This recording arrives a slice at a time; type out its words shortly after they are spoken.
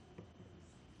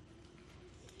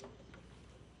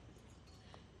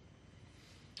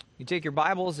You take your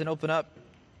Bibles and open up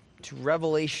to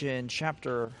Revelation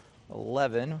chapter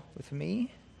 11 with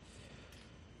me.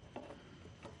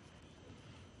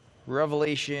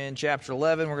 Revelation chapter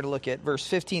 11, we're going to look at verse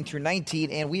 15 through 19,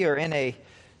 and we are in a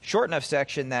short enough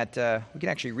section that we can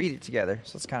actually read it together,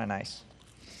 so it's kind of nice.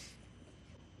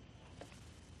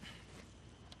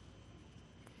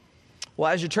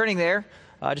 Well, as you're turning there,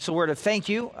 just a word of thank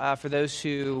you for those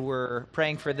who were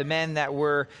praying for the men that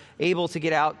were able to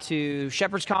get out to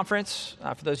Shepherd's Conference.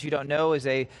 For those who don't know, is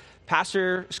a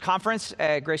pastor's conference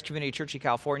at Grace Community Church in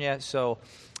California. So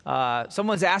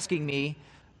someone's asking me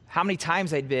how many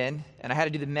times I'd been, and I had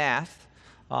to do the math,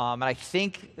 and I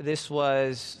think this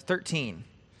was 13.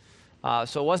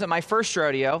 So it wasn't my first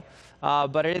rodeo,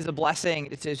 but it is a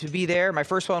blessing to be there. My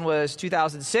first one was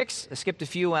 2006. I skipped a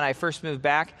few when I first moved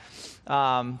back,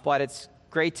 but it's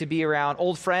great to be around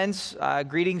old friends.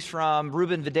 Greetings from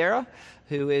Ruben Videra,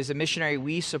 who is a missionary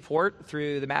we support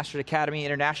through the Masters Academy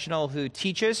International, who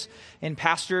teaches in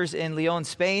pastors in Leon,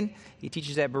 Spain. He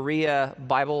teaches at Berea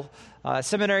Bible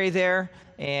Seminary there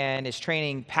and is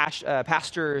training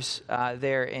pastors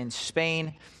there in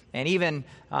Spain. And even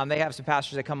they have some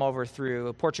pastors that come over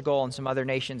through Portugal and some other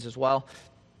nations as well.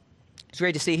 It's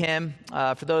great to see him.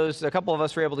 For those, a couple of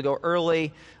us were able to go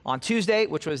early on Tuesday,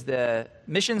 which was the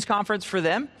missions conference for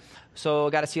them. So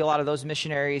got to see a lot of those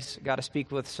missionaries, got to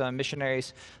speak with some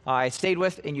missionaries I stayed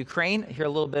with in Ukraine, hear a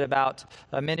little bit about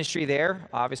ministry there,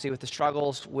 obviously with the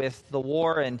struggles with the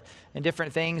war and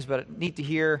different things, but neat to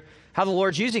hear how the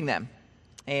Lord's using them.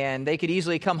 And they could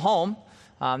easily come home,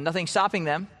 nothing stopping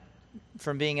them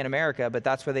from being in America, but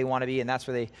that's where they want to be and that's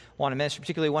where they want to minister.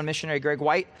 Particularly one missionary, Greg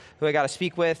White, who I got to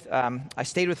speak with. I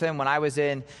stayed with him when I was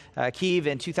in Kyiv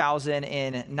in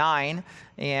 2009,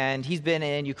 and he's been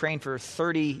in Ukraine for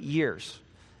 30 years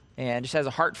and just has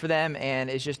a heart for them and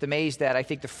is just amazed at, I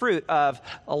think, the fruit of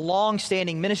a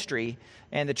long-standing ministry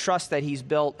and the trust that he's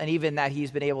built and even that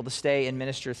he's been able to stay and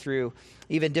minister through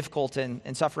even difficult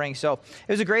and suffering. So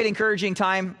it was a great, encouraging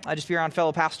time. I just be around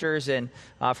fellow pastors and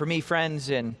for me, friends,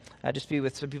 and just be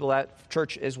with some people at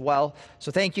church as well. So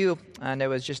thank you, and it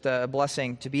was just a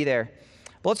blessing to be there.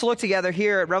 But let's look together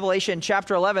here at Revelation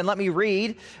chapter 11. Let me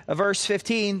read verse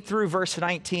 15 through verse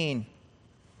 19.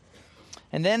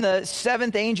 And then the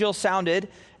seventh angel sounded,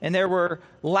 and there were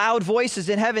loud voices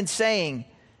in heaven saying,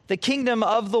 "The kingdom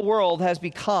of the world has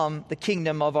become the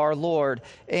kingdom of our Lord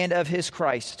and of his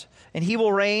Christ, and he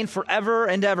will reign forever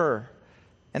and ever."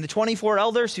 And the 24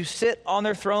 elders who sit on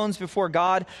their thrones before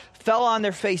God fell on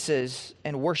their faces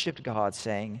and worshiped God,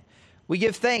 saying, "We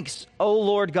give thanks, O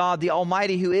Lord God, the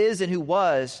Almighty, who is and who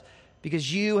was,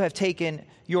 because you have taken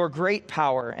your great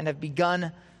power and have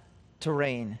begun to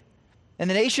reign. And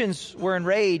the nations were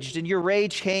enraged, and your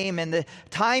rage came, and the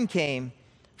time came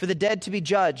for the dead to be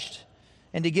judged,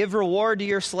 and to give reward to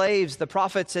your slaves, the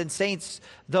prophets and saints,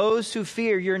 those who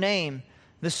fear your name,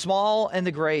 the small and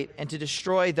the great, and to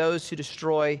destroy those who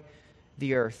destroy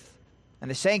the earth. And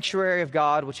the sanctuary of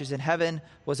God, which is in heaven,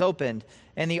 was opened,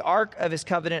 and the ark of his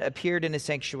covenant appeared in his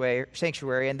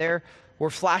sanctuary, and there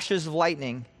were flashes of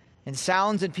lightning, and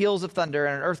sounds and peals of thunder,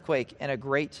 and an earthquake, and a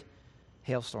great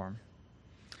hailstorm."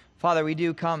 Father, we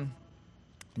do come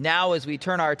now as we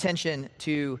turn our attention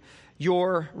to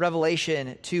your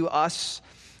revelation to us,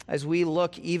 as we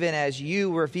look even as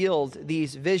you revealed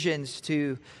these visions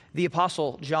to the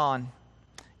Apostle John,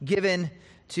 given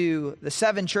to the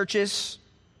seven churches,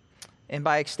 and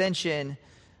by extension,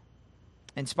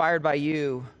 inspired by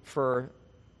you for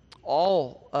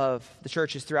all of the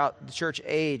churches throughout the church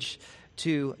age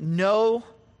to know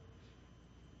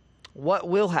what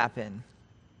will happen,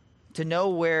 to know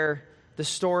where the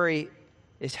story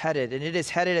is headed. And it is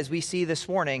headed, as we see this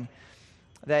morning,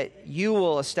 that you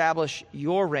will establish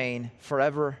your reign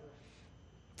forever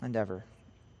and ever.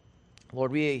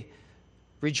 Lord, we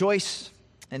rejoice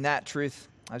in that truth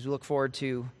as we look forward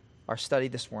to our study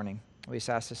this morning. We just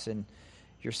ask this in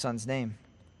your Son's name.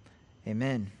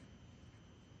 Amen.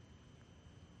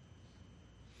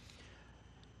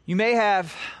 You may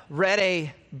have read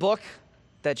a book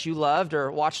that you loved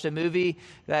or watched a movie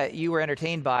that you were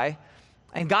entertained by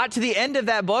and got to the end of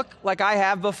that book like I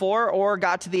have before, or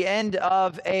got to the end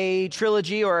of a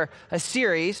trilogy or a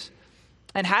series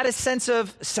and had a sense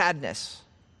of sadness.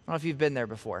 I don't know if you've been there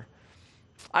before.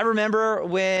 I remember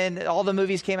when all the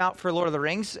movies came out for Lord of the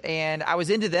Rings, and I was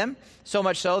into them so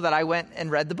much so that I went and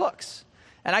read the books.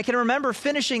 And I can remember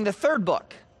finishing the third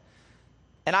book,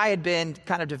 and I had been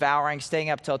kind of devouring, staying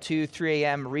up till 2, 3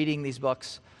 a.m. reading these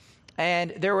books.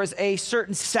 And there was a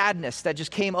certain sadness that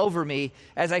just came over me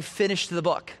as I finished the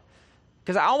book.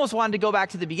 Because I almost wanted to go back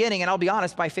to the beginning, and I'll be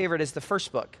honest, my favorite is the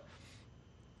first book.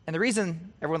 And the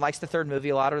reason everyone likes the third movie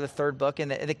a lot, or the third book,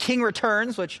 and the king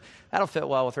returns, which that'll fit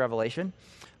well with Revelation.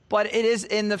 But it is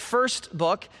in the first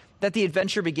book that the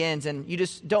adventure begins, and you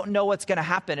just don't know what's going to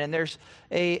happen. And there's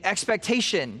a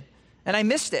expectation. And I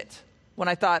missed it when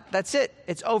I thought, that's it.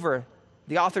 It's over.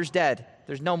 The author's dead.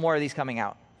 There's no more of these coming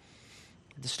out.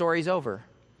 The story's over.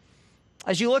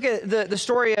 As you look at the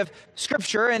story of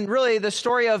Scripture, and really the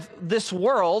story of this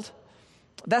world,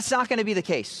 that's not going to be the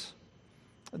case.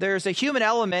 There's a human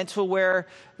element to where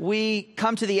we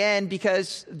come to the end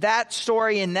because that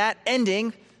story and that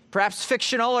ending, perhaps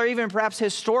fictional or even perhaps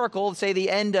historical, say the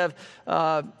end of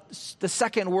the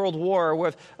Second World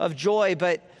War of joy,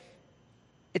 but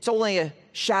it's only a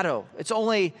shadow. It's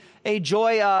only a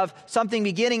joy of something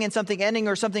beginning and something ending,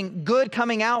 or something good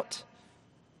coming out.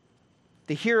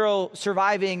 The hero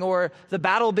surviving or the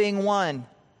battle being won.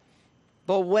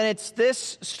 But when it's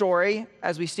this story,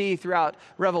 as we see throughout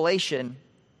Revelation,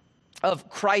 of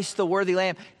Christ the worthy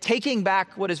Lamb taking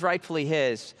back what is rightfully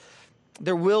his,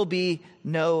 there will be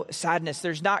no sadness.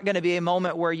 There's not going to be a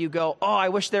moment where you go, oh, I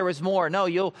wish there was more. No,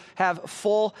 you'll have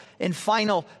full and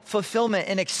final fulfillment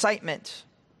and excitement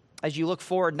as you look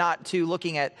forward, not to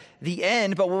looking at the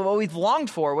end, but what we've longed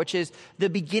for, which is the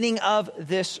beginning of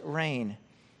this reign.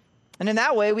 And in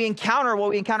that way, we encounter what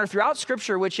we encounter throughout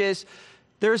Scripture, which is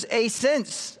there's a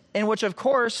sense in which, of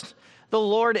course, the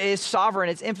Lord is sovereign.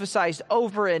 It's emphasized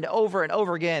over and over and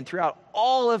over again throughout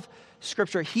all of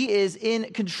Scripture. He is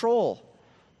in control.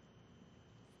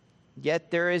 Yet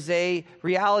there is a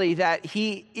reality that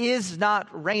he is not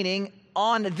reigning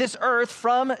on this earth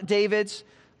from David's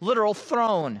literal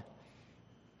throne.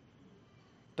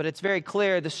 But it's very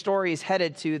clear the story is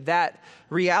headed to that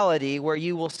reality where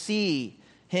you will see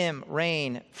him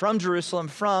reign from Jerusalem,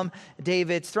 from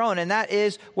David's throne. And that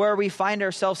is where we find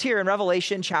ourselves here in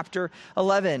Revelation chapter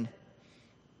 11.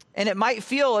 And it might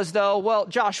feel as though, well,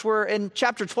 Josh, we're in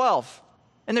chapter 12,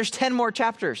 and there's 10 more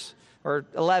chapters, or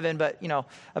 11, but,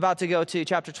 about to go to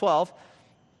chapter 12.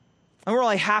 And we're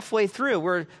only halfway through.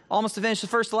 We're almost to finish the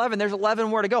first 11. There's 11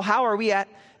 more to go. How are we at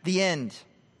the end?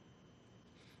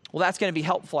 Well, that's going to be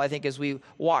helpful, I think, as we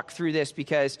walk through this,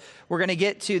 because we're going to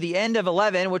get to the end of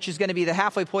 11, which is going to be the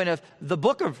halfway point of the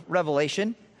book of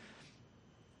Revelation.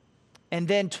 And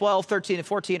then 12, 13, and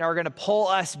 14 are going to pull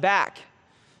us back.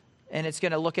 And it's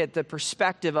going to look at the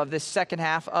perspective of this second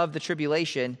half of the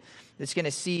tribulation. It's going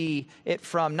to see it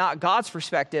from not God's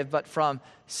perspective, but from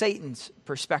Satan's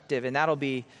perspective. And that'll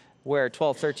be where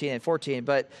 12, 13, and 14.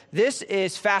 But this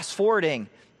is fast forwarding.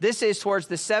 This is towards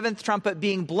the seventh trumpet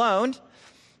being blown.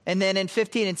 And then in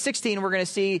 15 and 16, we're going to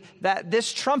see that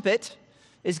this trumpet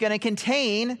is going to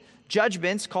contain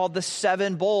judgments called the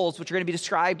seven bowls, which are going to be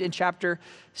described in chapter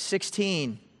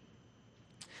 16.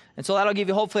 And so that'll give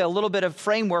you hopefully a little bit of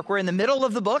framework. We're in the middle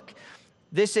of the book.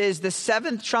 This is the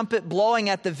seventh trumpet blowing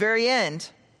at the very end.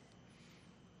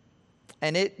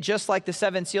 And it, just like the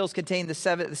seven seals contain the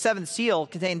seventh seal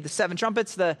contained the seven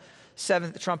trumpets, the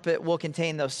seventh trumpet will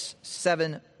contain those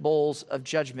seven bowls of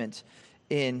judgment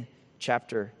in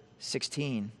chapter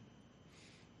 16.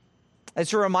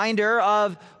 It's a reminder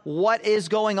of what is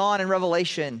going on in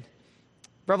Revelation.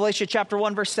 Revelation chapter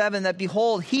 1, verse 7, that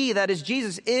behold, he, that is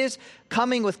Jesus, is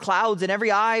coming with clouds, and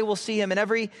every eye will see him,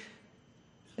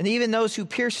 and even those who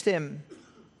pierced him,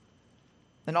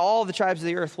 and all the tribes of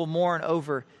the earth will mourn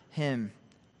over him.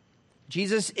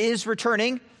 Jesus is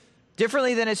returning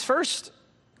differently than his first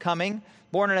coming,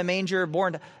 born in a manger,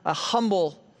 born a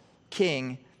humble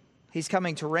king. He's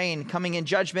coming to reign, coming in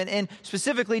judgment, and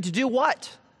specifically to do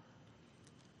what?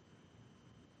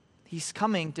 He's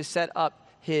coming to set up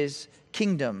his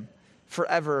kingdom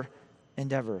forever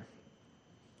and ever.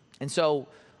 And so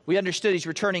we understood he's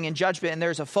returning in judgment, and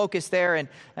there's a focus there,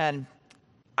 and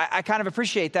I kind of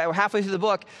appreciate that. We're halfway through the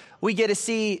book. We get to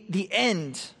see the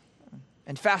end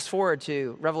and fast forward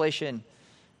to Revelation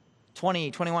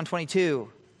 20, 21, 22,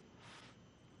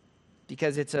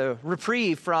 because it's a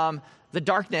reprieve from the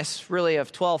darkness, really,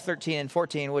 of 12, 13, and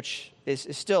 14, which is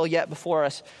still yet before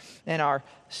us in our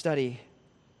study.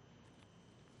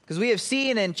 Because we have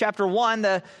seen in chapter 1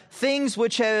 the things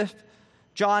which have,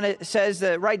 John says,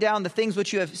 write down the things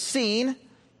which you have seen,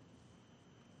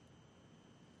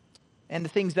 and the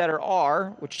things that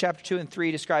are, which chapter 2 and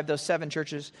 3 describe those seven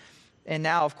churches. And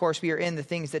now, of course, we are in the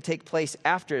things that take place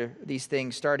after these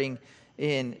things, starting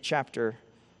in chapter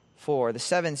 4. The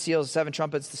seven seals, the seven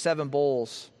trumpets, the seven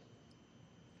bowls.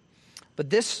 But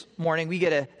this morning, we get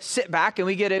to sit back and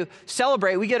we get to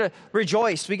celebrate. We get to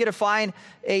rejoice. We get to find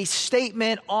a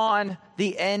statement on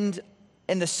the end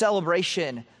and the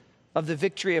celebration of the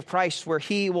victory of Christ, where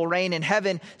he will reign in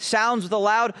heaven, sounds with a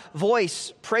loud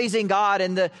voice, praising God,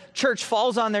 and the church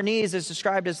falls on their knees as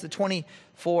described as the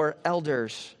 24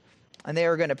 elders. And they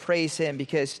are going to praise him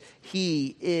because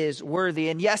he is worthy.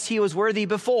 And yes, he was worthy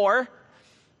before,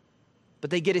 but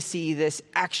they get to see this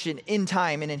action in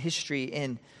time and in history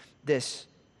in this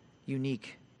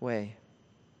unique way.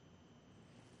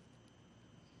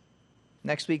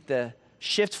 Next week, the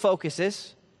shift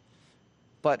focuses.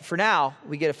 But for now,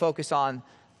 we get to focus on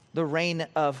the reign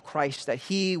of Christ, that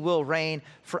he will reign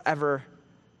forever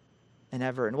and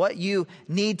ever. And what you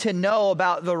need to know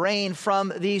about the reign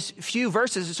from these few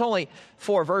verses, it's only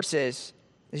 4 verses,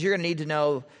 is you're going to need to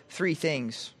know 3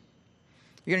 things.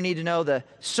 You're going to need to know the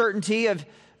certainty of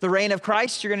the reign of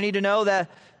Christ. You're going to need to know the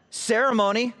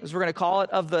ceremony, as we're going to call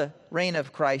it, of the reign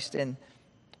of Christ. And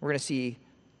we're going to see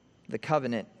the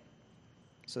covenant.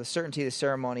 So the certainty, the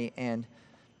ceremony, and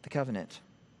the covenant.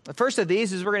 The first of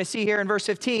these is we're going to see here in verse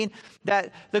 15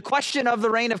 that the question of the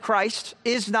reign of Christ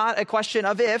is not a question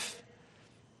of if.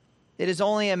 It is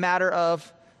only a matter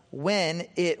of when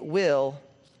it will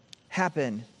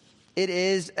happen. It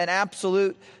is an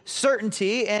absolute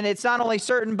certainty, and it's not only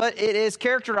certain, but it is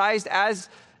characterized as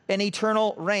an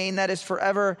eternal reign that is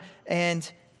forever and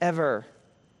ever.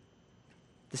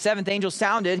 The 7th angel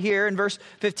sounded here in verse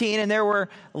 15, and there were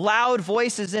loud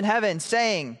voices in heaven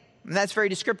saying, and that's very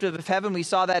descriptive of heaven. We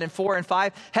saw that in 4 and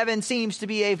 5. Heaven seems to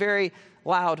be a very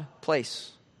loud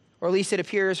place, or at least it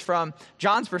appears from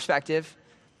John's perspective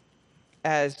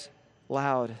as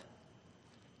loud.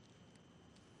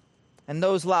 And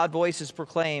those loud voices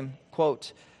proclaim,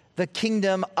 quote, "The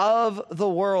kingdom of the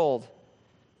world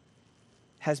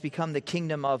has become the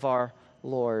kingdom of our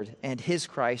Lord and his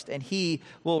Christ, and he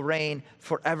will reign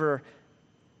forever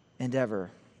and ever."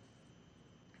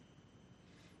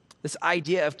 This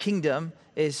idea of kingdom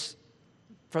is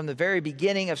from the very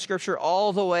beginning of Scripture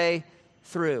all the way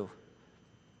through.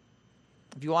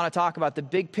 If you want to talk about the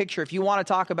big picture, if you want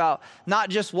to talk about not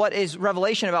just what is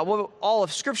Revelation about, what all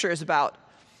of Scripture is about,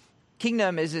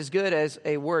 kingdom is as good as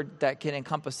a word that can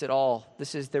encompass it all.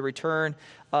 This is the return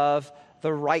of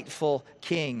the rightful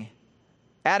king.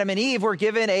 Adam and Eve were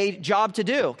given a job to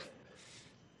do,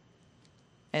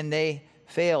 and they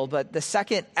failed. But the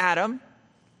second Adam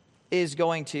is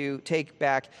going to take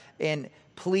back and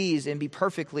please and be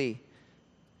perfectly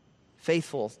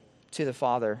faithful to the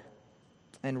Father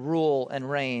and rule and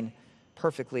reign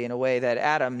perfectly in a way that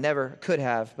Adam never could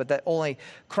have, but that only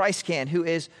Christ can, who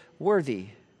is worthy.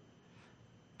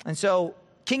 And so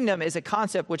kingdom is a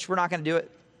concept which we're not going to do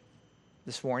it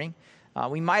this morning.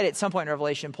 We might at some point in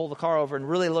Revelation pull the car over and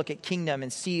really look at kingdom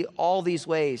and see all these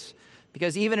ways.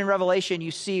 Because even in Revelation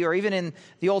you see, or even in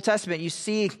the Old Testament, you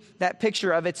see that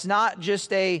picture of it's not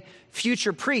just a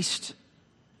future priest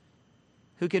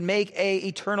who can make a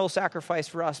eternal sacrifice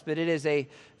for us, but it is a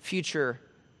future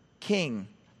king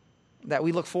that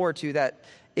we look forward to that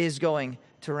is going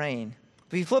to reign.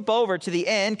 If you flip over to the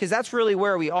end, because that's really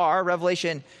where we are,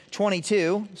 Revelation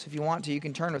 22. So if you want to, you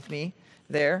can turn with me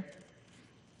there.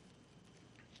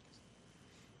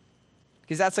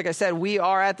 Because that's, like I said, we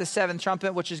are at the 7th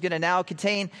trumpet, which is going to now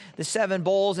contain the 7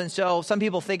 bowls. And so some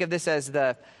people think of this as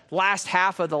the last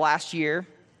half of the last year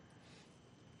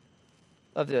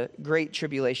of the Great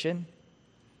Tribulation.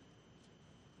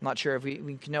 I'm not sure if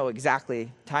we can know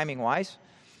exactly timing-wise.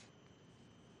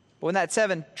 But when that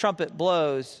 7th trumpet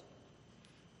blows,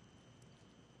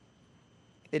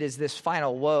 it is this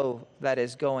final woe that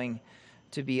is going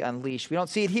to be unleashed. We don't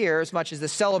see it here as much as the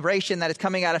celebration that is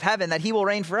coming out of heaven, that he will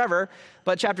reign forever.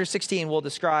 But chapter 16 will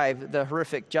describe the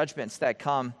horrific judgments that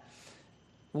come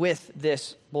with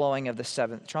this blowing of the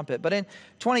 7th trumpet. But in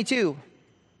 22,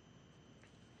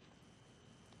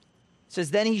 it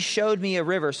says, "Then he showed me a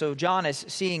river." So John is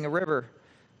seeing a river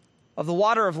of the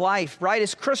water of life, bright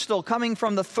as crystal, coming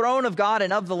from the throne of God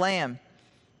and of the Lamb.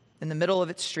 In the middle of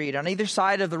its street, on either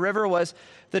side of the river, was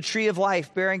the tree of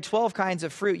life, bearing 12 kinds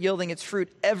of fruit, yielding its fruit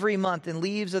every month, and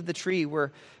leaves of the tree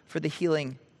were for the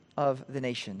healing of the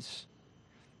nations.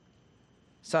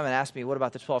 Someone asked me, what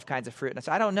about the 12 kinds of fruit? And I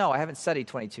said, I don't know. I haven't studied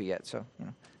 22 yet, so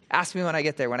ask me when I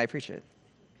get there, when I preach it.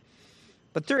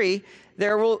 But 3,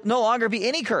 there will no longer be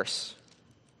any curse.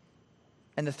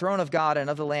 And the throne of God and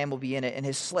of the Lamb will be in it, and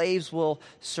his slaves will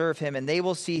serve him, and they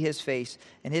will see his face,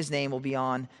 and his name will be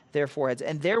on their foreheads.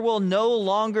 And there will no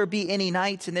longer be any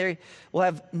night, and they will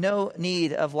have no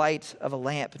need of light of a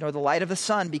lamp, nor the light of the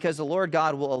sun, because the Lord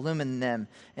God will illumine them,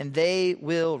 and they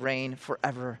will reign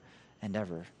forever and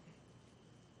ever.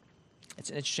 It's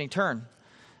an interesting turn,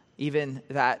 even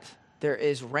that there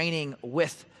is reigning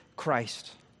with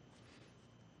Christ.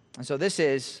 And so this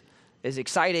is as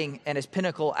exciting and as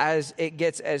pinnacle as it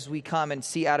gets as we come and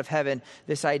see out of heaven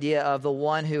this idea of the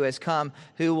one who has come,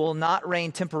 who will not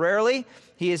reign temporarily.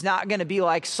 He is not going to be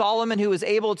like Solomon, who was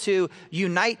able to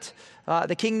unite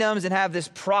the kingdoms and have this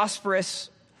prosperous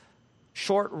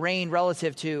short reign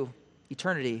relative to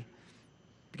eternity.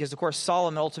 Because, of course,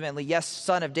 Solomon ultimately, yes,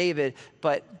 son of David,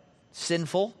 but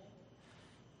sinful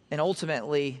and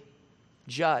ultimately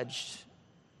judged.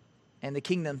 And the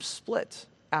kingdom split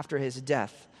after his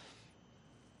death.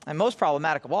 And most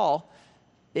problematic of all,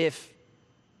 if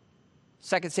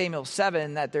 2 Samuel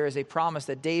 7, that there is a promise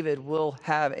that David will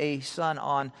have a son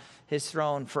on his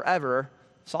throne forever,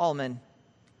 Solomon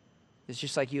is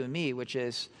just like you and me, which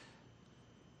is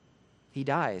he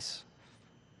dies.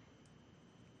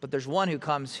 But there's one who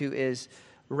comes who is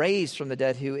raised from the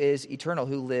dead, who is eternal,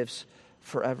 who lives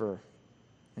forever.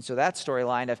 And so that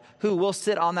storyline of who will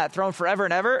sit on that throne forever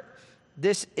and ever,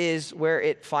 this is where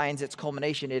it finds its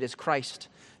culmination. It is Christ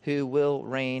who will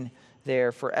reign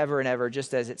there forever and ever,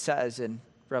 just as it says in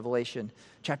Revelation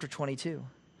chapter 22.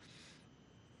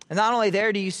 And not only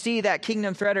there do you see that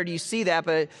kingdom thread, or do you see that,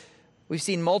 but we've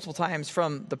seen multiple times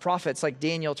from the prophets like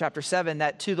Daniel chapter 7,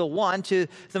 that to the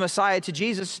Messiah, to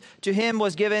Jesus, to him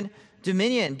was given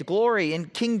dominion, glory,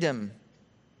 and kingdom,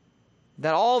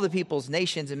 that all the peoples,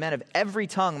 nations, and men of every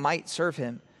tongue might serve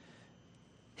him.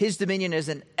 His dominion is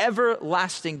an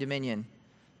everlasting dominion,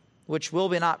 which will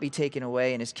not be taken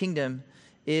away, and his kingdom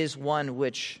is one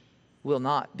which will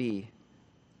not be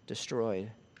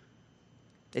destroyed.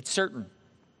 It's certain.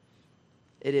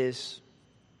 It is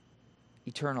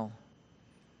eternal.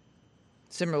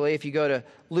 Similarly, if you go to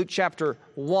Luke chapter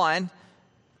 1,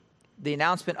 the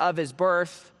announcement of his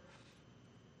birth,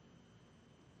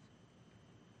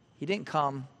 he didn't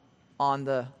come on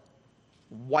the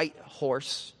white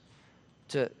horse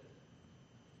to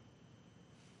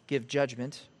give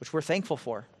judgment, which we're thankful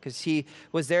for, because he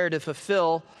was there to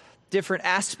fulfill different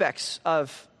aspects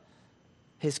of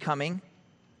his coming.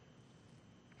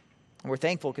 And we're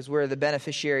thankful because we're the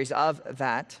beneficiaries of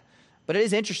that. But it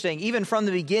is interesting, even from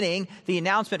the beginning, the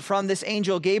announcement from this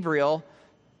angel Gabriel,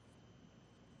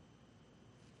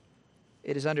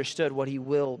 it is understood what he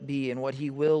will be and what he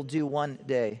will do one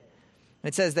day. And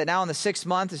it says that now in the 6th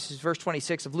month, this is verse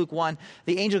 26 of Luke 1,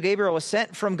 the angel Gabriel was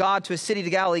sent from God to a city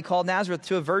to Galilee called Nazareth,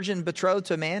 to a virgin betrothed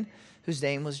to a man whose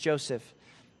name was Joseph,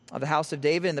 of the house of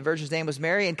David, and the virgin's name was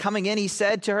Mary. And coming in, he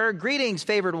said to her, "Greetings,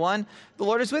 favored one, the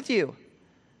Lord is with you."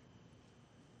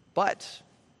 But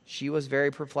she was very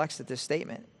perplexed at this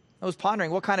statement. I was pondering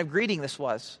what kind of greeting this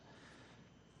was.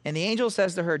 And the angel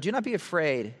says to her, "Do not be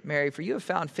afraid, Mary, for you have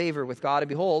found favor with God. And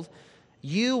behold,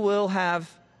 you will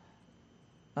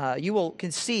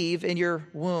conceive in your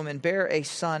womb and bear a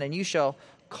son, and you shall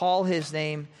call his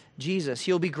name Jesus.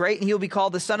 He will be great, and he will be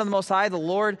called the Son of the Most High. The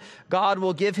Lord God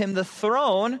will give him the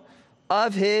throne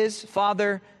of his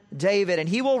father David, and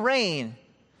he will reign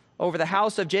over the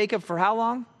house of Jacob for how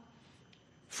long?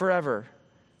 Forever.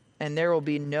 And there will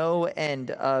be no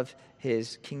end of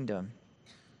his kingdom."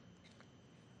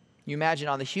 You imagine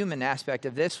on the human aspect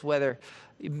of this, whether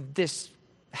this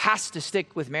has to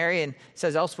stick with Mary, and it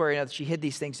says elsewhere, that she hid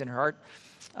these things in her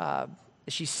heart.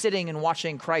 She's sitting and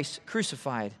watching Christ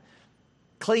crucified,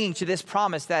 clinging to this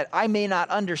promise that I may not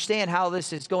understand how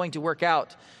this is going to work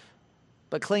out,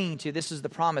 but clinging to this is the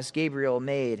promise Gabriel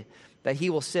made, that he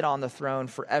will sit on the throne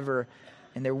forever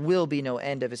and there will be no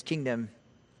end of his kingdom.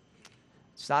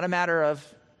 It's not a matter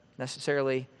of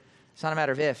necessarily, it's not a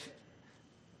matter of if.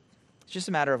 It's just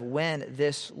a matter of when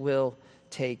this will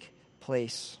take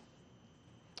place.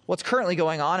 What's currently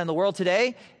going on in the world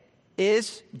today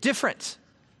is different.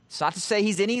 It's not to say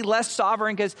he's any less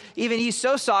sovereign, because even he's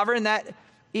so sovereign that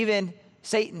even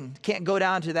Satan can't go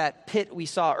down to that pit we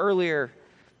saw earlier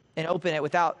and open it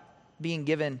without being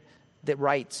given the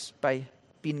rights, by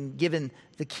being given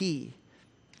the key.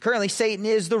 Currently, Satan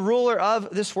is the ruler of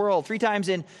this world. 3 times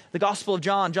in the Gospel of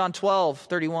John, John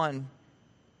 12:31,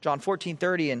 John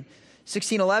 14:30, and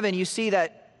 16:11, you see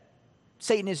that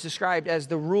Satan is described as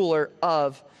the ruler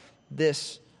of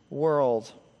this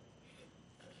world.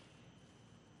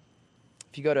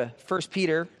 If you go to 1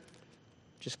 Peter,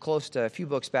 just close to a few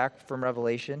books back from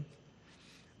Revelation,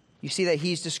 you see that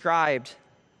he's described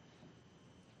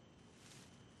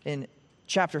in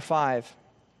chapter 5.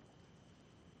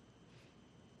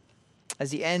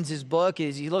 As he ends his book,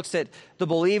 as he looks at the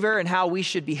believer and how we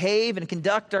should behave and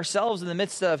conduct ourselves in the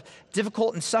midst of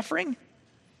difficult and suffering.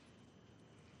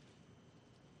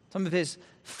 Some of his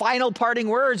final parting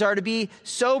words are to be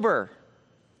sober,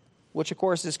 which of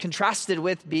course is contrasted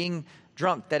with being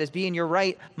drunk. That is, be in your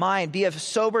right mind, be of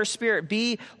sober spirit,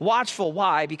 be watchful.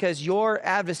 Why? Because your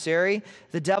adversary,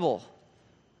 the devil,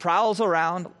 prowls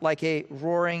around like a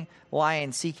roaring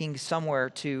lion seeking someone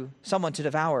to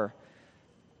devour.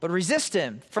 But resist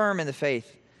him, firm in the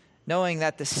faith, knowing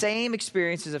that the same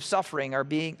experiences of suffering are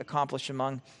being accomplished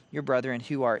among your brethren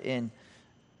who are in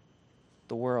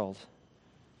the world.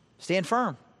 Stand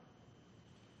firm.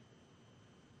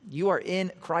 You are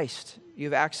in Christ. You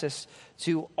have access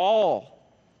to all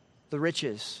the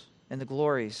riches and the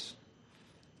glories.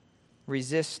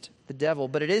 Resist the devil.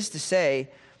 But it is to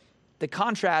say, the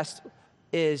contrast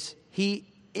is he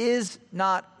is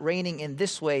not reigning in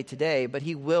this way today, but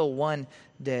he will one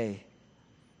day.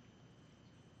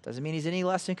 Doesn't mean he's any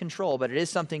less in control, but it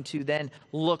is something to then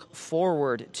look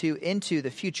forward to into the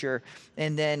future.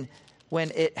 And then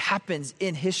when it happens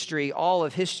in history, all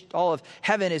of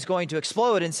heaven is going to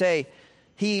explode and say,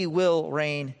 he will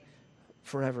reign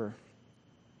forever.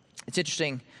 It's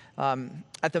interesting.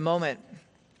 At the moment,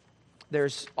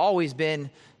 there's always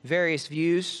been various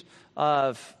views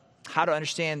of how to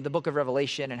understand the book of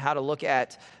Revelation and how to look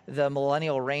at the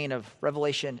millennial reign of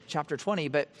Revelation chapter 20.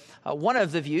 But one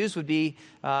of the views would be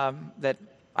that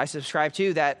I subscribe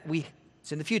to, that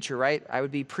it's in the future, right? I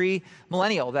would be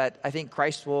pre-millennial, that I think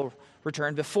Christ will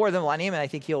return before the millennium, and I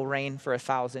think he'll reign for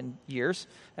 1,000 years,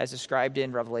 as described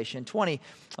in Revelation 20.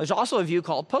 There's also a view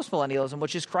called postmillennialism,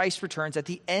 which is Christ returns at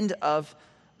the end of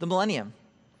the millennium.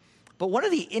 But one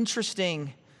of the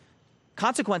interesting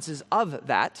consequences of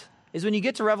that is when you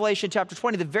get to Revelation chapter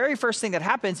 20, the very first thing that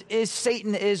happens is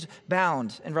Satan is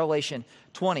bound in Revelation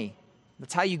 20.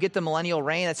 That's how you get the millennial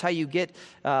reign. That's how you get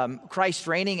Christ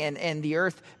reigning and the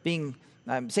earth being,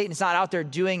 Satan's not out there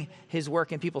doing his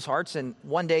work in people's hearts. And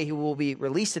one day he will be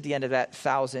released at the end of that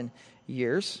 1,000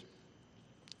 years,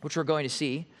 which we're going to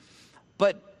see.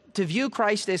 But to view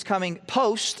Christ as coming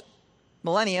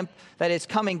post-millennium, that is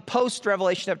coming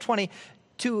post-Revelation chapter 20,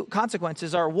 two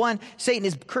consequences are, one, Satan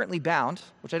is currently bound,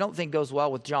 which I don't think goes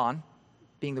well with John,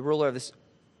 being the ruler of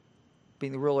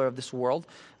this world,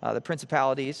 the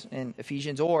principalities in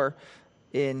Ephesians, or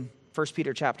in 1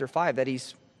 Peter chapter 5, that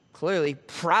he's clearly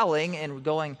prowling and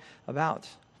going about.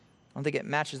 I don't think it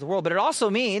matches the world, but it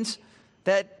also means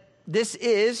that this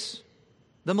is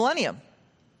the millennium.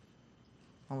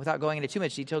 And without going into too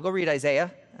much detail, go read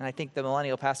Isaiah, and I think the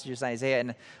millennial passage is in Isaiah,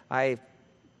 and I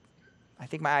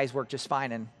think my eyes work just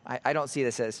fine, and I don't see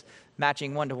this as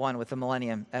matching one-to-one with the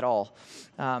millennium at all,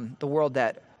 the world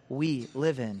that we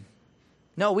live in.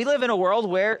 No, we live in a world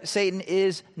where Satan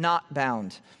is not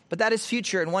bound, but that is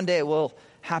future, and one day it will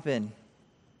happen.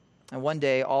 And one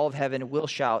day all of heaven will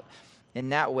shout in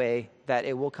that way that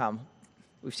it will come.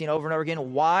 We've seen over and over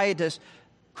again, why does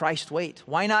Christ wait?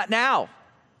 Why not now?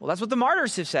 Well, that's what the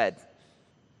martyrs have said.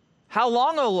 How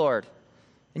long, O Lord?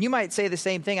 And you might say the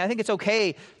same thing. I think it's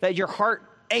okay that your heart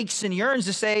aches and yearns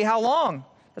to say, how long?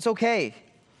 That's okay.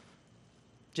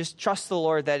 Just trust the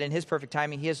Lord that in his perfect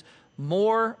timing, he has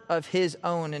more of his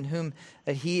own in whom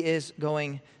that he is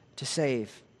going to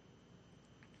save.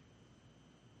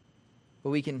 But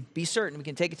we can be certain, we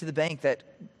can take it to the bank that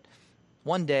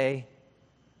one day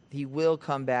he will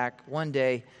come back. One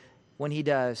day when he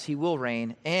does, he will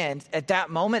reign. And at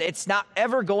that moment, it's not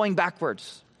ever going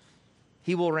backwards.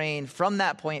 He will reign from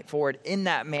that point forward in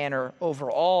that manner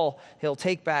over all. He'll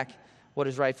take back what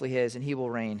is rightfully his, and he will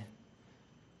reign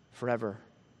forever.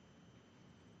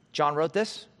 John wrote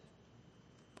this.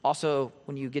 Also,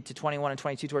 when you get to 21 and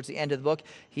 22 towards the end of the book,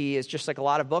 he is just like a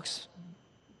lot of books.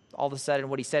 All of a sudden,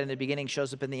 what he said in the beginning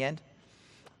shows up in the end.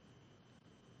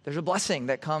 There's a blessing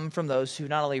that comes from those who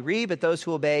not only read, but those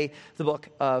who obey the book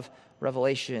of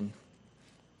Revelation.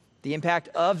 The impact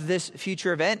of this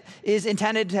future event is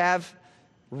intended to have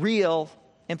real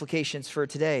implications for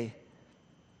today.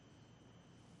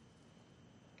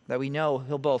 That we know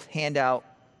he'll both hand out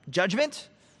judgment,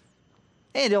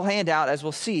 and he'll hand out, as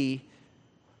we'll see,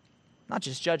 not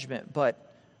just judgment,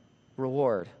 but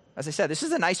reward. As I said, this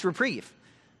is a nice reprieve.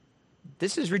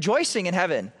 This is rejoicing in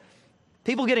heaven.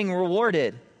 People getting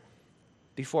rewarded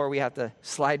before we have to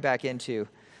slide back into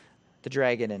the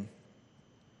dragon in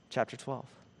chapter 12.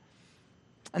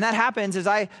 And that happens, as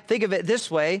I think of it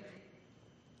this way,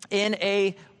 in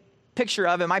a picture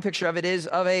of it. My picture of it is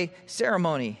of a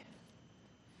ceremony.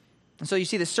 And so you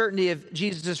see the certainty of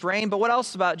Jesus' reign. But what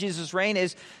else about Jesus' reign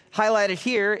is highlighted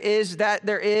here is that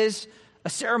there is a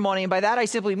ceremony. And by that I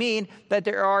simply mean that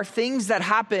there are things that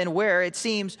happen where it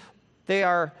seems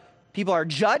people are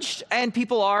judged and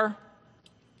people are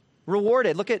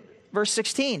rewarded. Look at verse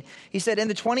 16. He said, and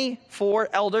the 24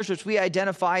 elders, which we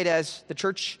identified as the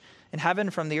church in heaven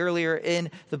from the earlier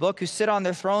in the book, who sit on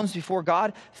their thrones before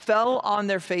God, fell on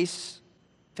their faces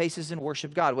and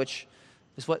worshiped God, which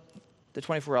is what the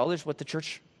 24 elders, what the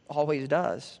church always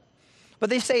does. But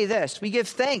they say this, we give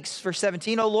thanks, verse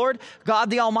 17, O Lord,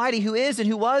 God the Almighty, who is and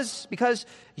who was, because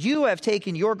you have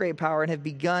taken your great power and have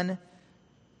begun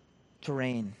to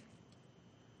reign.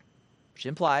 Which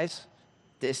implies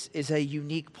this is a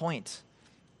unique point.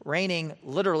 Reigning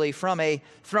literally from a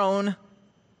throne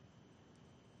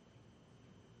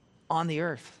on the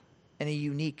earth in a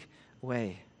unique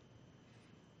way.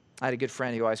 I had a good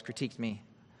friend who always critiqued me.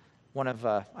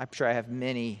 I'm sure I have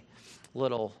many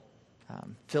little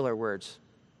filler words.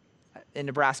 In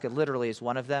Nebraska, literally is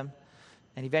one of them.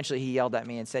 And eventually he yelled at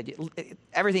me and said,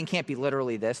 everything can't be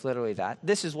literally this, literally that.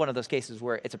 This is one of those cases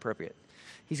where it's appropriate.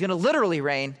 He's going to literally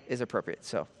reign is appropriate.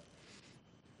 So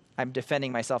I'm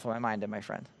defending myself in my mind and my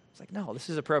friend. It's like, no, this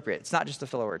is appropriate. It's not just a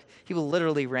filler word. He will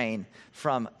literally reign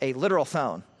from a literal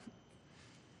throne.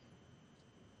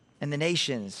 And the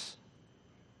nations,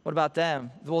 what about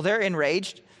them? Well, they're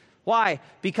enraged. Why?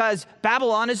 Because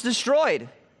Babylon is destroyed.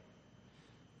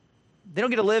 They don't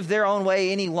get to live their own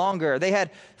way any longer. They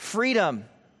had freedom,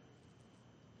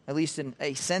 at least in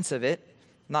a sense of it.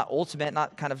 Not ultimate,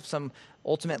 not kind of some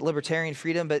ultimate libertarian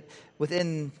freedom, but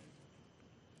within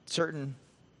certain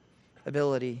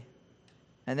ability.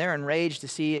 And they're enraged to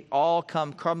see it all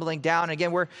come crumbling down. And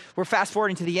again, we're fast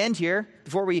forwarding to the end here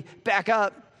before we back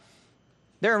up.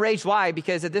 They're enraged. Why?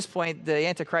 Because at this point, the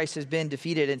Antichrist has been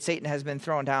defeated and Satan has been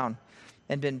thrown down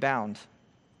and been bound.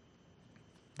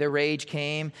 Their rage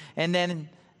came, and then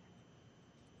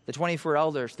the 24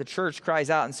 elders, the church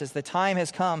cries out and says, the time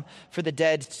has come for the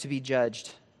dead to be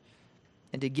judged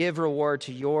and to give reward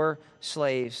to your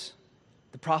slaves,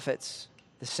 the prophets,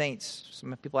 the saints.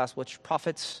 Some people ask, which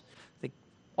prophets?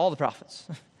 All the prophets,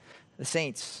 the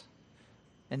saints,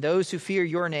 and those who fear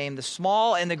your name, the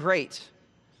small and the great,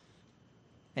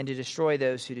 and to destroy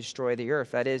those who destroy the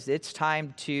earth. That is, it's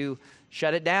time to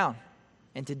shut it down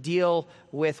and to deal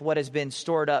with what has been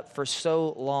stored up for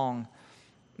so long.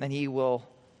 And he will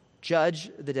judge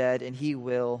the dead, and he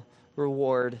will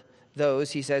reward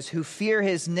those, he says, who fear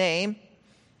his name,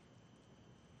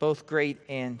 both great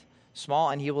and small,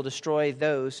 and he will destroy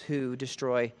those who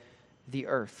destroy the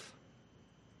earth.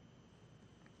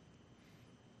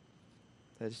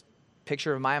 The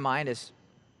picture of my mind is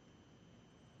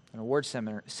an award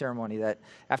ceremony that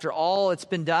after all it's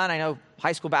been done, I know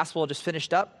high school basketball just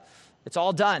finished up. It's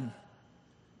all done.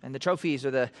 And the trophies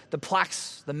or the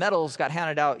plaques, the medals got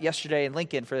handed out yesterday in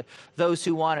Lincoln for those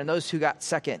who won and those who got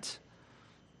second.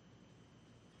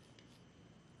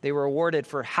 They were awarded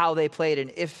for how they played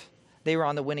and if they were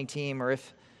on the winning team or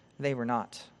if they were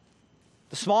not.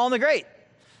 The small and the great.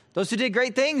 Those who did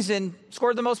great things and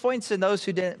scored the most points and those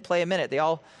who didn't play a minute. They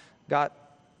all got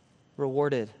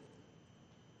rewarded.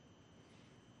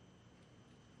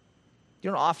 You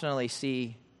don't often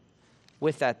see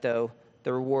with that, though,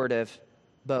 the reward of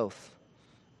both.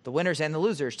 The winners and the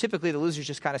losers. Typically, the losers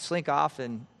just kind of slink off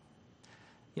and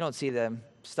you don't see them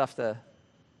stuff the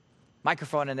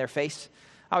microphone in their face.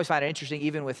 I always find it interesting,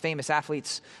 even with famous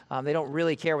athletes, they don't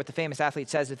really care what the famous athlete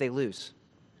says if they lose.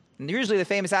 And usually the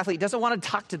famous athlete doesn't want to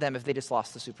talk to them if they just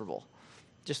lost the Super Bowl.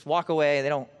 Just walk away. They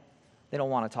don't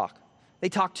want to talk. They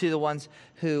talk to the ones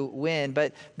who win.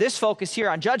 But this focus here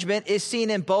on judgment is seen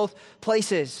in both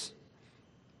places.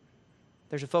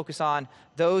 There's a focus on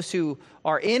those who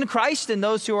are in Christ and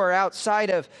those who are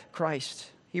outside of Christ.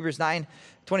 Hebrews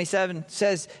 9:27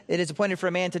 says, it is appointed for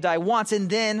a man to die once, and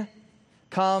then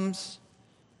comes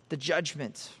the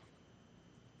judgment.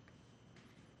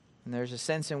 And there's a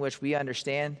sense in which we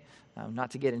understand,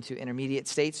 not to get into intermediate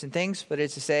states and things, but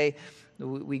it's to say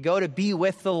we go to be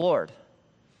with the Lord.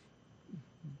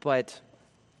 But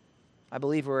I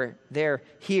believe we're there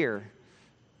here,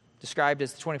 described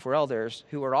as the 24 elders,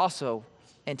 who are also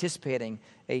anticipating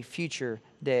a future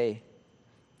day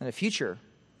and a future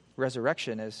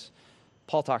resurrection, as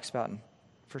Paul talks about in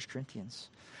 1 Corinthians.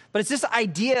 But it's this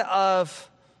idea of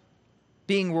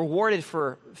being rewarded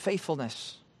for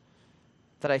faithfulness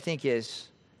that I think is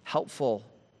helpful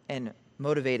and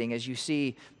motivating, as you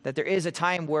see that there is a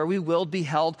time where we will be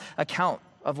held account,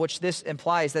 of which this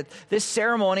implies that this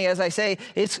ceremony, as I say,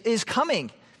 is coming.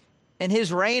 And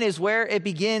his reign is where it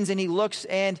begins, and he looks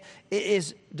and it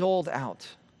is doled out.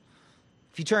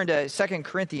 If you turn to 2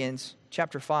 Corinthians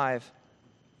chapter 5,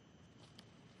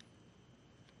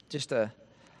 just to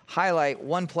highlight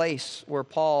one place where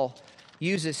Paul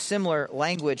uses similar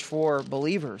language for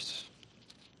believers.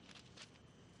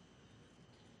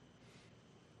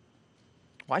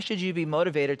 Why should you be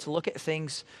motivated to look at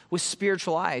things with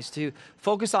spiritual eyes, to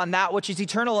focus on that which is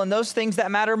eternal and those things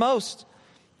that matter most,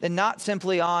 and not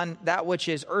simply on that which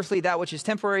is earthly, that which is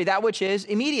temporary, that which is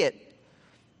immediate?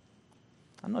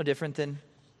 I'm no different than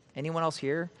Anyone else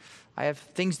here? I have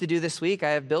things to do this week.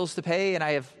 I have bills to pay, and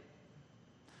I have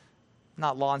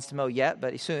not lawns to mow yet,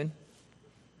 but soon.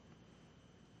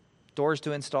 Doors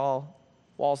to install,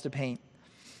 walls to paint.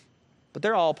 But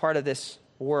they're all part of this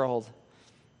world.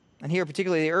 And here,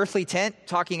 particularly the earthly tent,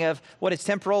 talking of what is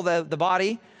temporal, the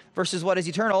body, versus what is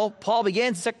eternal, Paul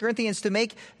begins in 2 Corinthians to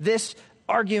make this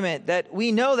argument that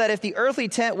we know that if the earthly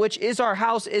tent, which is our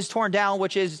house, is torn down,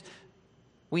 which is,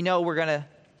 we know we're going to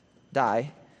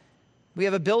die, we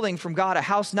have a building from God, a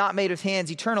house not made with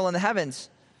hands, eternal in the heavens.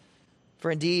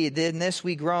 For indeed, in this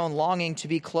we groan, longing to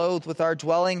be clothed with our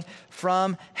dwelling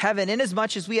from heaven,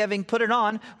 inasmuch as we, having put it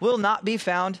on, will not be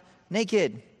found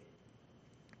naked.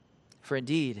 For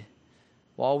indeed,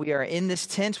 while we are in this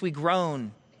tent, we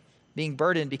groan, being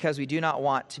burdened because we do not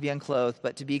want to be unclothed,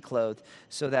 but to be clothed,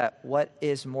 so that what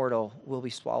is mortal will be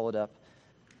swallowed up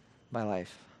by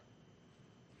life.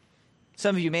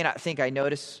 Some of you may not think I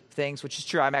notice things, which is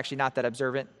true. I'm actually not that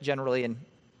observant generally, and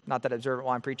not that observant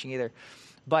while I'm preaching either.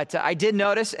 But I did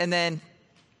notice, and then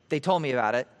they told me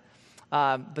about it.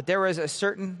 But there was a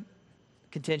certain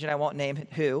contingent, I won't name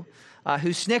who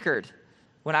snickered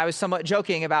when I was somewhat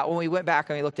joking about when we went back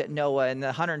and we looked at Noah and the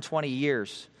 120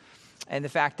 years. And the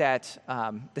fact that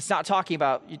it's not talking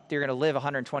about you're going to live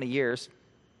 120 years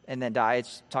and then die.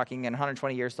 It's talking in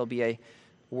 120 years there'll be a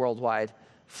worldwide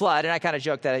flood. And I kind of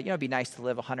joked that, it'd be nice to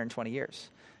live 120 years.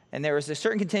 And there was a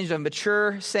certain contingent of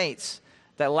mature saints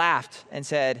that laughed and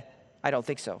said, I don't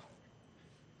think so.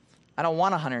 I don't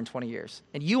want 120 years.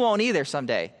 And you won't either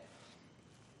someday.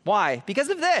 Why? Because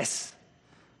of this.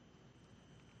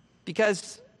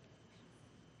 Because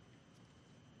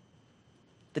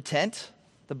the tent,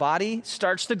 the body,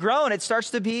 starts to groan. It starts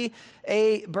to be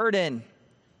a burden.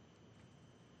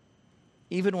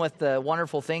 Even with the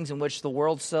wonderful things in which the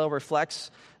world still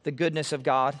reflects the goodness of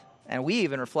God, and we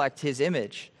even reflect his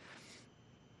image,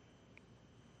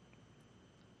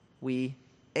 we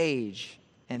age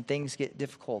and things get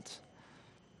difficult,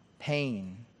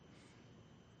 pain.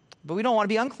 But we don't want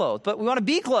to be unclothed, but we want to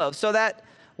be clothed so that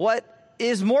what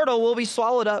is mortal will be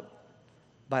swallowed up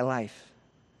by life.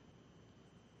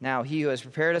 Now, he who has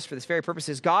prepared us for this very purpose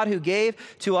is God, who gave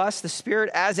to us the Spirit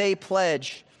as a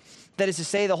pledge. That is to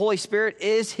say, the Holy Spirit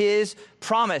is his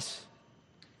promise.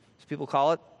 As people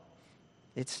call it,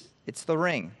 it's the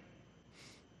ring.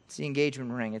 It's the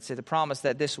engagement ring. It's the promise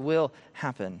that this will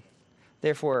happen.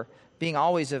 Therefore, being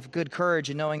always of good courage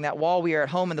and knowing that while we are at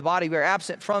home in the body, we are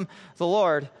absent from the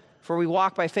Lord, for we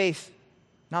walk by faith,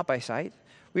 not by sight.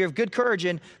 We are of good courage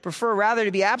and prefer rather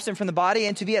to be absent from the body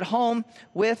and to be at home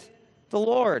with the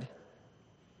Lord.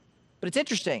 But it's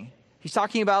interesting. He's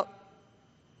talking about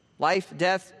life,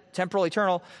 death, temporal,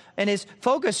 eternal, and his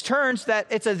focus turns that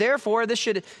it's a therefore. This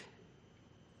should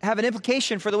have an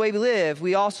implication for the way we live.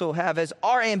 We also have as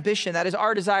our ambition, that is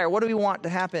our desire. What do we want to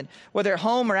happen? Whether at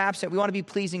home or absent, we want to be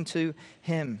pleasing to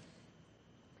him.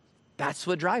 That's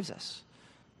what drives us.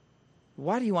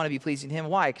 Why do you want to be pleasing to him?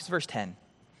 Why? Because verse 10.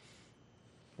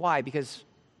 Why? Because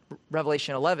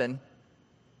Revelation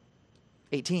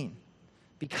 11:18.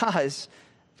 Because,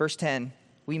 verse 10,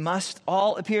 we must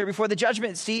all appear before the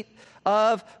judgment seat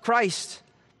of Christ,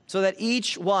 so that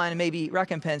each one may be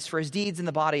recompensed for his deeds in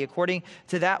the body according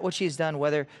to that which he has done,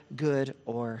 whether good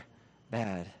or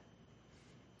bad.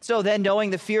 So then, knowing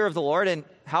the fear of the Lord, and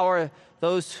how are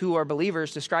those who are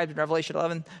believers described in Revelation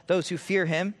 11? Those who fear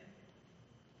him,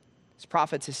 his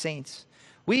prophets, his saints.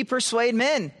 We persuade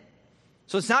men.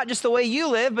 So it's not just the way you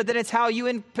live, but then it's how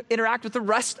you interact with the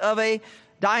rest of a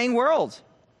dying world.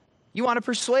 You want to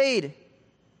persuade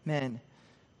men.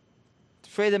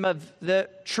 Persuade them of the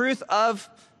truth of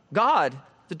God,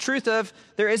 the truth of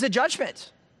there is a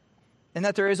judgment, and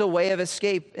that there is a way of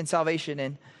escape and salvation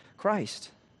in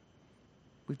Christ.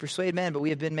 We persuade men, but we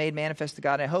have been made manifest to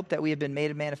God, and I hope that we have been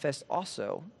made manifest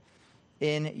also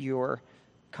in your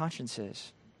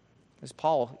consciences. As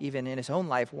Paul, even in his own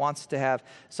life, wants to have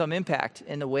some impact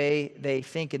in the way they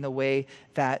think, in the way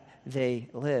that they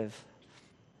live.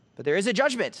 But there is a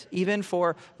judgment, even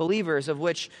for believers, of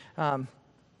which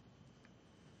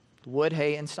wood,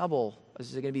 hay, and stubble.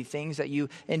 Is it going to be things that you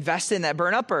invest in that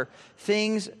burn up, or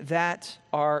things that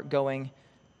are going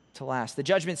to last? The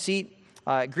judgment seat,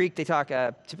 Greek, they talk,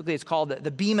 typically it's called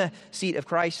the bema seat of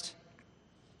Christ.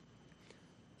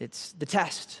 It's the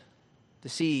test to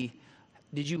see,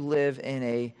 did you live in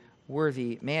a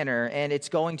worthy manner? And it's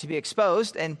going to be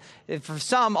exposed. And for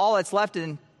some, all that's left,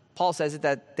 and Paul says it,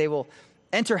 that they will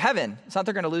enter heaven. It's not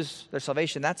they're going to lose their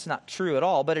salvation. That's not true at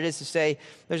all. But it is to say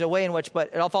there's a way in which, but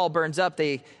if all burns up,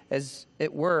 they, as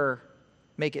it were,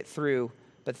 make it through,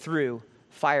 but through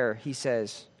fire, he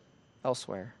says,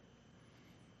 elsewhere.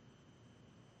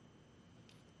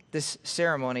 This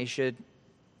ceremony should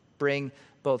bring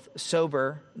both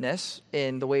soberness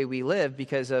in the way we live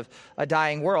because of a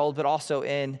dying world, but also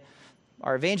in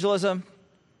our evangelism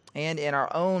and in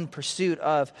our own pursuit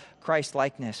of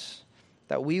Christ-likeness,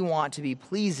 that we want to be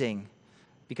pleasing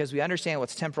because we understand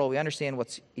what's temporal, we understand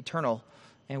what's eternal,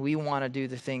 and we want to do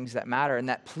the things that matter and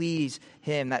that please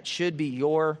him. That should be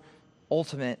your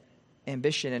ultimate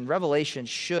ambition. And Revelation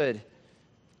should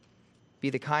be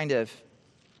the kind of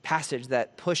passage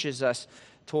that pushes us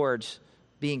towards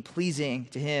being pleasing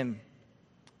to him,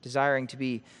 desiring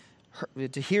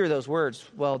to hear those words,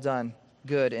 well done,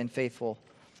 good and faithful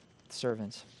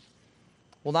servants.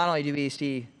 Well, not only do we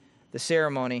see the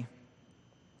ceremony,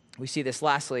 we see this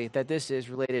lastly, that this is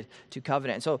related to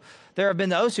covenant. So there have been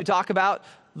those who talk about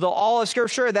all of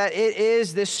Scripture, that it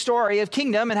is this story of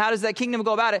kingdom. And how does that kingdom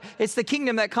go about it? It's the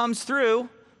kingdom that comes through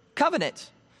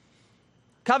covenant.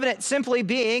 Covenant simply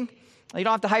being, you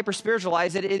don't have to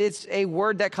hyper-spiritualize it. It is a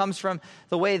word that comes from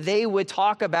the way they would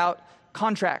talk about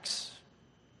contracts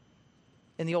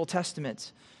in the Old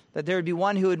Testament. That there would be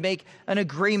one who would make an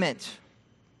agreement.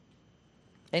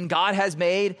 And God has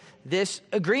made this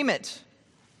agreement.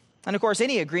 And of course,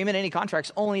 any agreement, any contract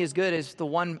is only as good as the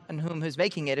one in whom is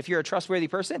making it. If you're a trustworthy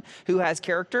person who has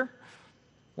character,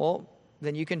 well,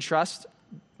 then you can trust,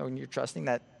 or you're trusting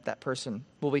that that person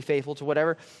will be faithful to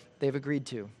whatever they've agreed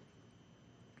to.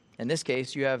 In this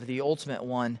case, you have the ultimate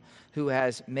one who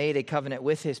has made a covenant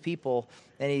with his people,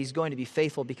 and he's going to be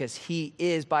faithful because he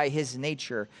is by his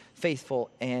nature faithful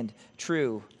and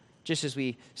true. Just as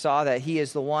we saw that he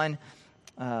is the one,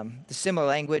 the similar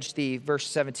language, the verse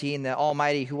 17, the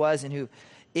Almighty who was and who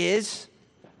is,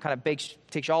 kind of takes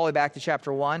you all the way back to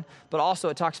chapter 1, but also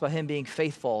it talks about him being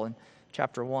faithful in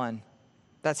chapter 1.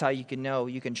 That's how you can know,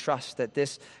 you can trust that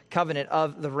this covenant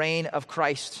of the reign of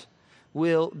Christ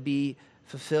will be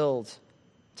fulfilled.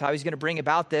 That's how he's going to bring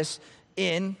about this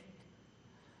in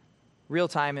real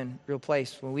time and real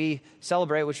place. When we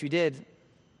celebrate, which we did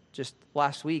just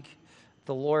last week,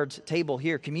 the Lord's table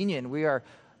here, communion, we are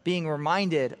being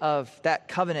reminded of that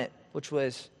covenant which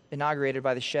was inaugurated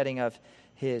by the shedding of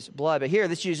his blood. But here,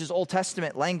 this uses Old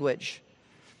Testament language.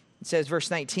 It says,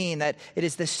 verse 19, that it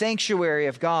is the sanctuary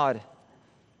of God,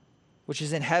 which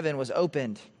is in heaven, was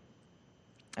opened.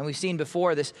 And we've seen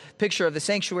before this picture of the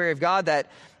sanctuary of God that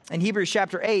in Hebrews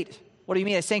chapter 8, what do you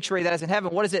mean a sanctuary that is in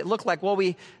heaven? What does it look like? Well,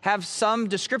 we have some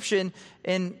description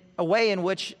in a way in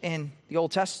which in the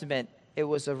Old Testament it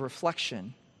was a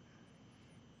reflection.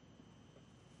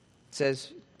 It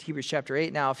says, Hebrews chapter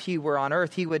 8, now if he were on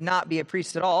earth, he would not be a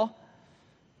priest at all,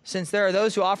 since there are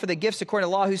those who offer the gifts according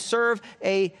to law who serve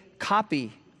a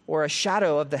copy or a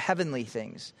shadow of the heavenly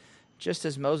things, just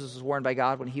as Moses was warned by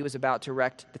God when he was about to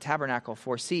erect the tabernacle.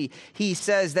 For see, he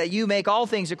says that you make all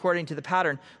things according to the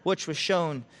pattern which was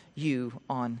shown you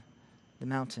on the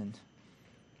mountain.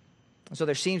 And so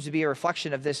there seems to be a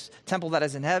reflection of this temple that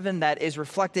is in heaven that is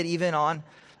reflected even on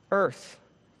earth.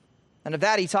 And of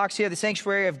that he talks here, the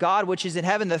sanctuary of God, which is in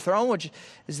heaven, the throne which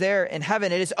is there in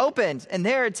heaven. It is opened. And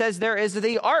there it says there is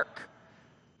the ark,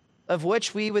 of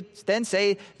which we would then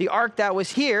say the ark that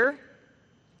was here,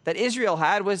 that Israel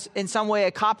had, was in some way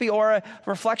a copy or a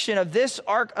reflection of this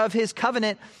ark of his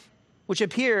covenant, which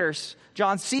appears,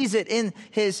 John sees it in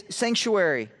his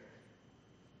sanctuary.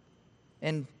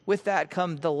 And with that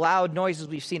come the loud noises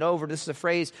we've seen over. This is a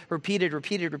phrase repeated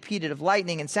of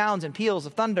lightning and sounds and peals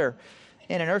of thunder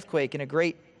and an earthquake and a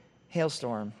great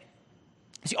hailstorm.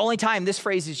 It's the only time this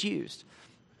phrase is used.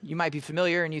 You might be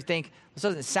familiar and you think, this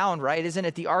doesn't sound right. Isn't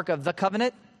it the Ark of the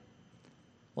Covenant?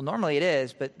 Well, normally it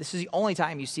is, but this is the only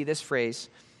time you see this phrase.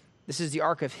 This is the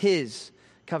Ark of his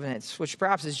covenants, which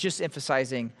perhaps is just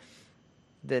emphasizing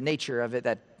the nature of it,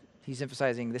 that he's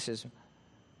emphasizing this is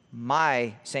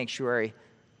my sanctuary,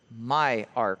 my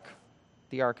ark,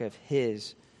 the ark of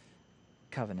his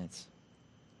covenants.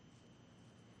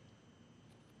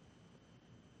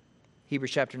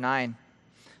 Hebrews chapter 9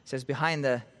 says, behind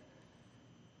the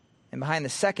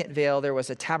second veil there was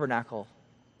a tabernacle,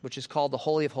 which is called the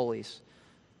Holy of Holies.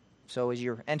 So as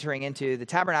you're entering into the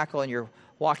tabernacle and you're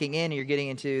walking in and you're getting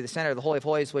into the center of the Holy of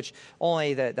Holies, which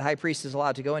only the high priest is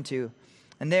allowed to go into,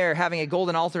 and there having a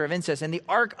golden altar of incense and the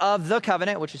Ark of the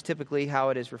Covenant, which is typically how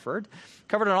it is referred,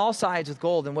 covered on all sides with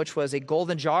gold, in which was a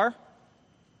golden jar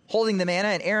holding the manna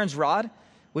and Aaron's rod,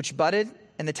 which budded,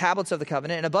 and the tablets of the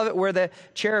covenant. And above it were the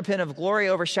cherubim of glory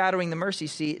overshadowing the mercy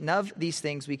seat. And of these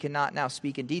things we cannot now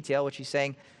speak in detail, which he's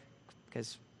saying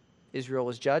because Israel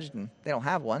was judged and they don't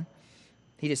have one.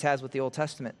 He just has what the Old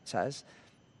Testament says.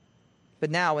 But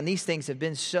now, when these things have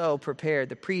been so prepared,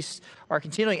 the priests are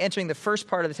continually entering the first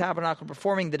part of the tabernacle,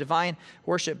 performing the divine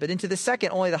worship. But into the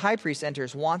second, only the high priest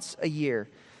enters once a year,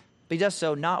 But he does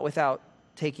so not without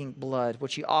taking blood,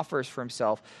 which he offers for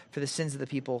himself for the sins of the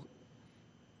people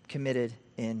committed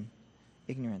in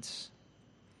ignorance.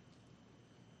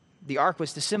 The ark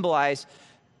was to symbolize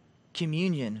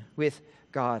communion with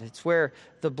God. It's where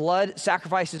the blood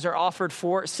sacrifices are offered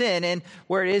for sin, and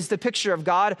where it is the picture of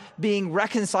God being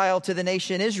reconciled to the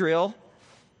nation Israel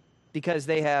because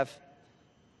they have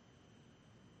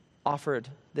offered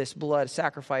this blood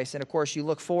sacrifice. And of course, you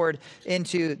look forward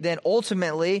into then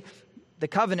ultimately the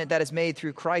covenant that is made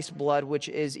through Christ's blood, which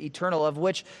is eternal, of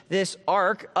which this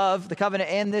ark of the covenant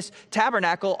and this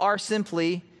tabernacle are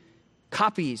simply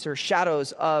copies or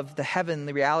shadows of the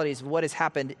heavenly realities of what has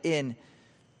happened in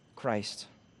Christ.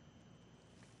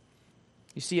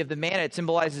 You see, of the manna, it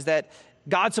symbolizes that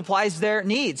God supplies their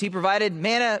needs. He provided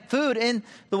manna food in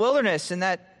the wilderness, and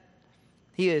that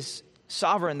he is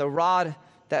sovereign. The rod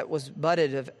that was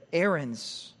budded of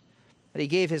Aaron's, that he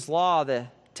gave his law, the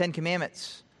 10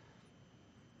 Commandments,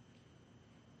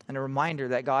 and a reminder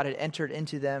that God had entered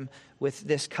into them with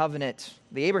this covenant,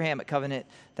 the Abrahamic covenant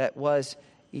that was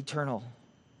eternal.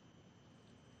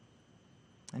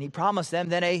 And he promised them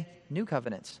then a new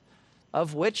covenant,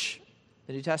 of which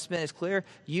the New Testament is clear,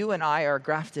 you and I are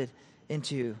grafted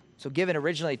into. So given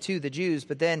originally to the Jews,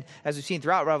 but then as we've seen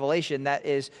throughout Revelation, that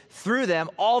is through them,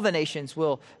 all the nations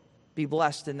will be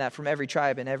blessed, in that from every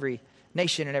tribe and every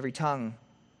nation and every tongue,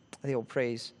 they will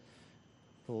praise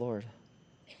the Lord.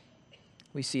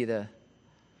 We see the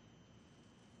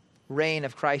reign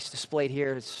of Christ displayed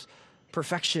here. It's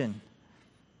perfection.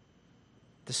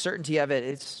 The certainty of it,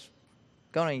 it's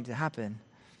going to happen.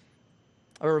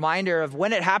 A reminder of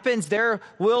when it happens, there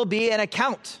will be an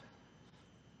account.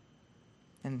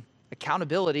 And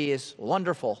accountability is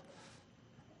wonderful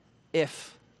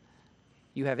if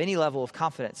you have any level of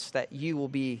confidence that you will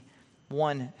be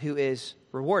one who is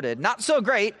rewarded. Not so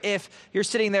great if you're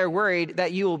sitting there worried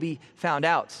that you will be found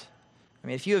out. I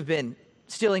mean, if you have been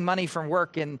stealing money from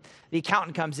work and the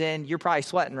accountant comes in, you're probably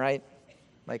sweating, right?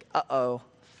 Like, uh-oh,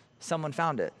 someone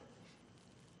found it.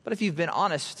 But if you've been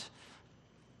honest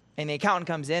and the accountant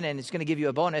comes in and it's going to give you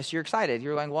a bonus, you're excited.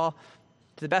 You're going, well,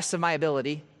 to the best of my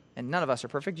ability, and none of us are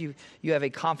perfect, you have a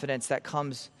confidence that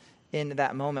comes in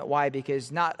that moment. Why?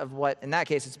 Because not of what, in that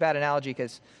case, it's a bad analogy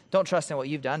because don't trust in what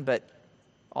you've done, but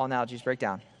all analogies break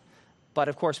down. But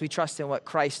of course, we trust in what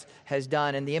Christ has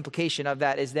done, and the implication of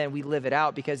that is then we live it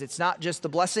out, because it's not just the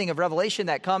blessing of revelation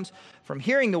that comes from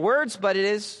hearing the words, but it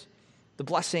is the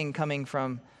blessing coming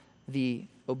from the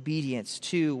obedience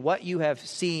to what you have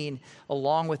seen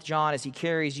along with John as he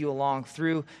carries you along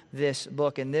through this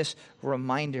book and this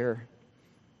reminder.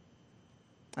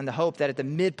 And the hope that at the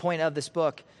midpoint of this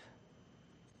book,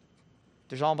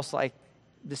 there's almost like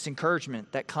this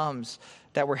encouragement that comes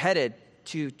that we're headed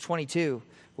to 22,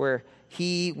 where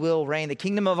he will reign. The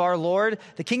kingdom of our Lord,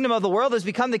 the kingdom of the world has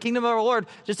become the kingdom of our Lord.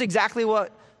 Just exactly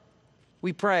what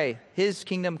we pray. His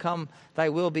kingdom come, thy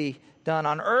will be done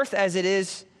on earth as it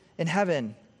is in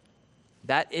heaven.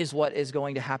 That is what is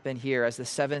going to happen here as the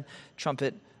seventh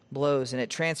trumpet blows, and it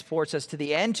transports us to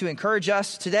the end to encourage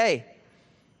us today.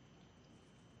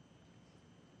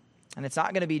 And it's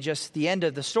not going to be just the end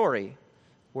of the story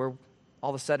where all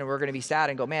of a sudden we're going to be sad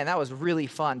and go, man, that was really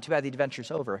fun. Too bad the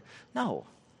adventure's over. No.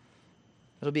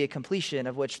 It'll be a completion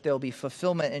of which there'll be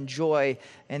fulfillment and joy,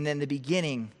 and then the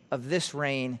beginning of this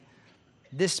reign,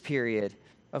 this period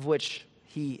of which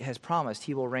he has promised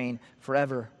he will reign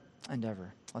forever and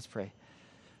ever. Let's pray.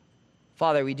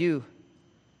 Father, we do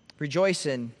rejoice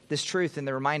in this truth and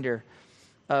the reminder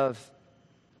of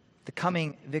the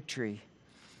coming victory.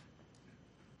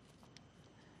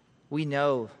 We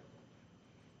know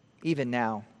even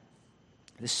now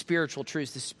the spiritual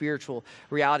truths, the spiritual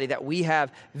reality that we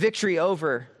have victory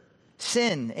over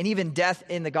sin and even death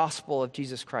in the gospel of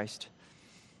Jesus Christ.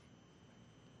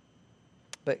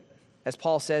 But as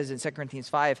Paul says in 2 Corinthians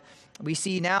 5, we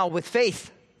see now with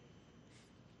faith.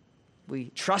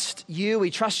 We trust you, we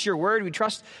trust your word, we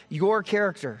trust your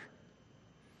character.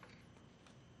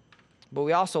 But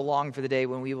we also long for the day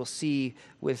when we will see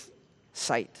with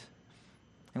sight.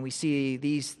 And we see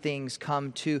these things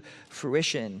come to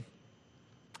fruition.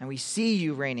 And we see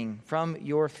you reigning from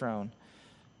your throne.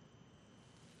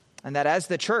 And that as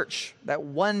the church, that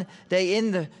one day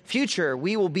in the future,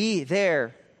 we will be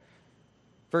there.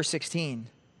 Verse 16.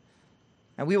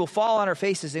 And we will fall on our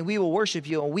faces and we will worship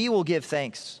you and we will give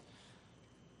thanks.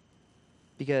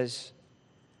 Because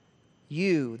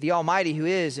you, the Almighty who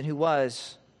is and who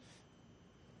was,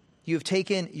 you have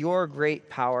taken your great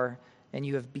power and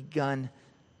you have begun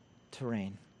to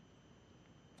reign.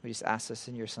 We just ask this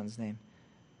in your Son's name.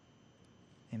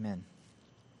 Amen.